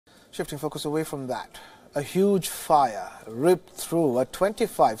Shifting focus away from that, a huge fire ripped through a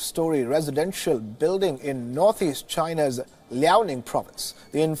 25-story residential building in northeast China's Liaoning province.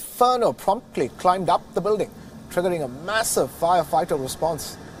 The inferno promptly climbed up the building, triggering a massive firefighter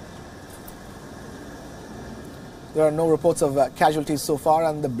response. There are no reports of casualties so far,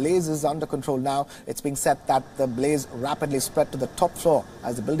 and the blaze is under control now. It's being said that the blaze rapidly spread to the top floor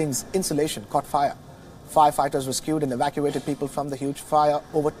as the building's insulation caught fire. Firefighters rescued and evacuated people from the huge fire,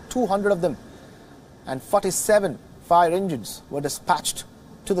 over 200 of them, and 47 fire engines were dispatched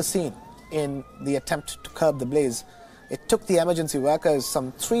to the scene in the attempt to curb the blaze. It took the emergency workers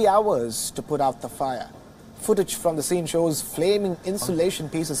some 3 hours to put out the fire. Footage from the scene shows flaming insulation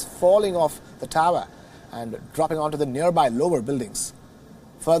pieces falling off the tower and dropping onto the nearby lower buildings.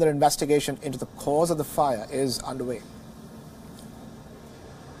 Further investigation into the cause of the fire is underway.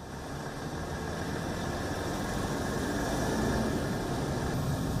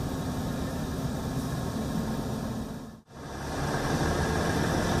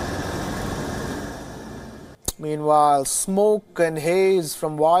 Meanwhile, smoke and haze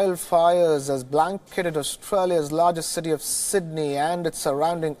from wildfires has blanketed Australia's largest city of Sydney and its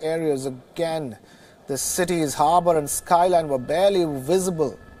surrounding areas again. The city's harbour and skyline were barely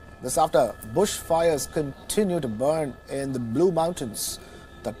visible. This after bushfires continue to burn in the Blue Mountains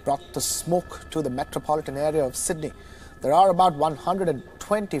that brought the smoke to the metropolitan area of Sydney. There are about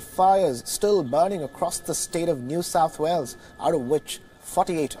 120 fires still burning across the state of New South Wales, out of which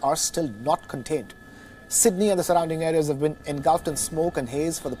 48 are still not contained. Sydney and the surrounding areas have been engulfed in smoke and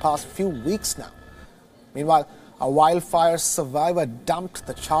haze for the past few weeks now. Meanwhile, a wildfire survivor dumped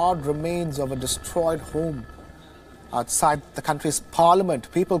the charred remains of a destroyed home outside the country's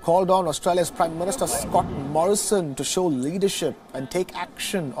parliament. People called on Australia's Prime Minister Scott Morrison to show leadership and take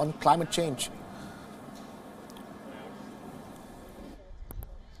action on climate change.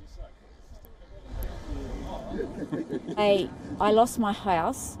 I lost my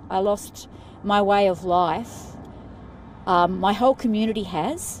house, I lost my way of life. My whole community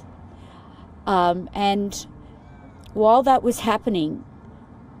has. And while that was happening,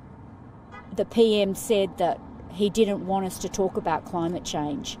 the PM said that he didn't want us to talk about climate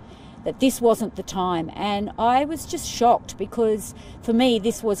change, that this wasn't the time. And I was just shocked because for me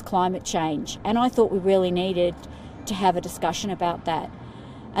this was climate change, and I thought we really needed to have a discussion about that.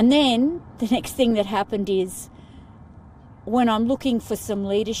 And then the next thing that happened is, when I'm looking for some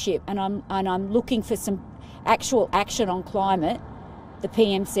leadership and I'm looking for some actual action on climate, the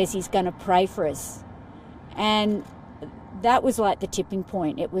PM says he's going to pray for us. And that was like the tipping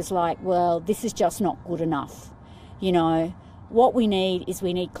point. It was like, well, this is just not good enough. You know, what we need is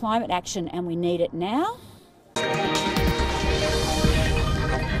climate action, and we need it now.